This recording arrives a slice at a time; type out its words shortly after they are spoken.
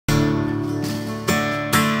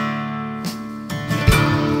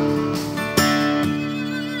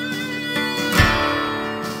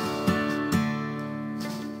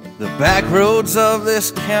back roads of this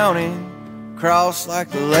county cross like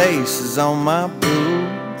the laces on my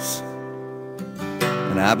boots,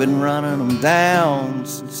 and I've been running them down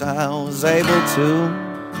since I was able to.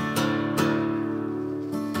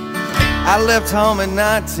 I left home at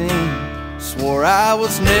 19, swore I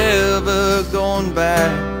was never going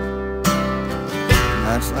back.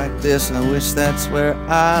 Nights like this, I wish that's where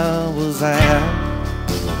I was at.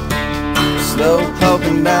 Slow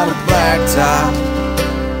poking down a blacktop,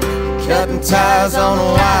 cutting ties on a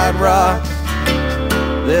wide rock.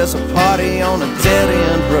 There's a party on a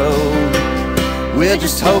dead-end road. We're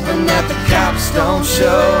just hoping that the cops don't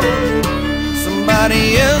show.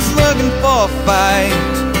 Somebody is looking for a fight.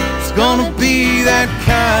 It's gonna be that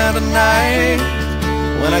kind of night.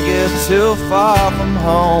 When I get too far from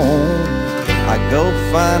home, I go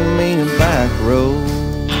find me a back road.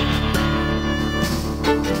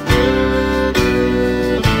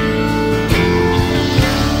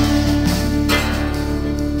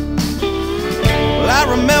 I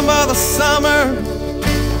remember the summer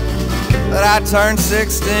that I turned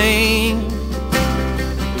 16.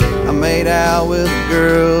 I made out with a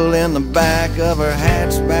girl in the back of her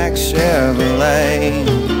hatchback Chevrolet,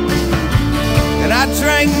 and I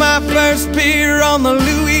drank my first beer on the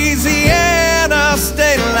Louisiana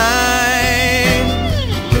state line.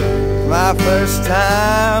 My first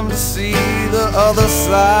time to see the other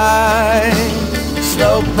side.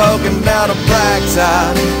 Snow poking down a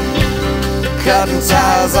blacktop, cutting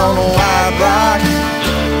ties on a wide rock.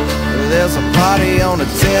 There's a party on a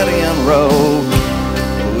dead-end road.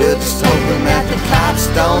 We're just hoping that the cops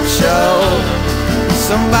don't show.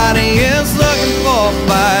 Somebody is looking for a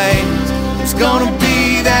fight. It's gonna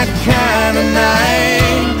be that kind of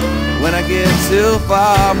night. When I get too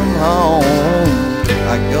far from home,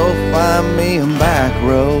 I go find me a back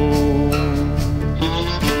road.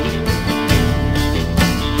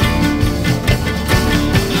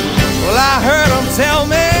 Well, I heard them tell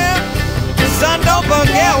me, son, don't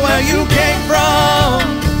forget where you came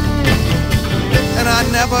from. And I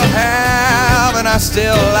never have, and I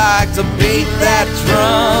still like to beat that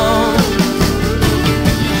drum.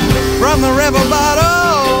 From the river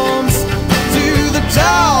bottoms to the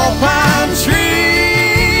tall pine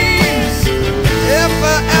trees, if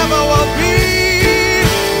I ever will be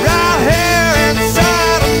right here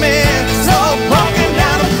inside of me. So poking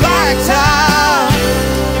down a blacktop,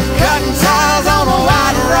 cutting ties on a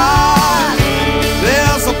wide rock.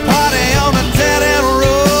 There's a party on a dead-end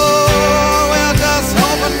road. We're just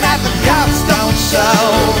hoping that the cops don't show.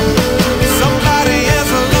 Somebody is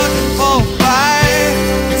looking for a fight.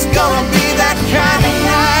 It's gonna be that kind of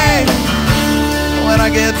night. When I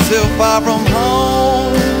get too far from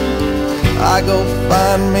home, I go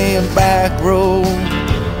find me a back road.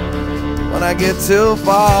 When I get too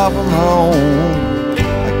far from home,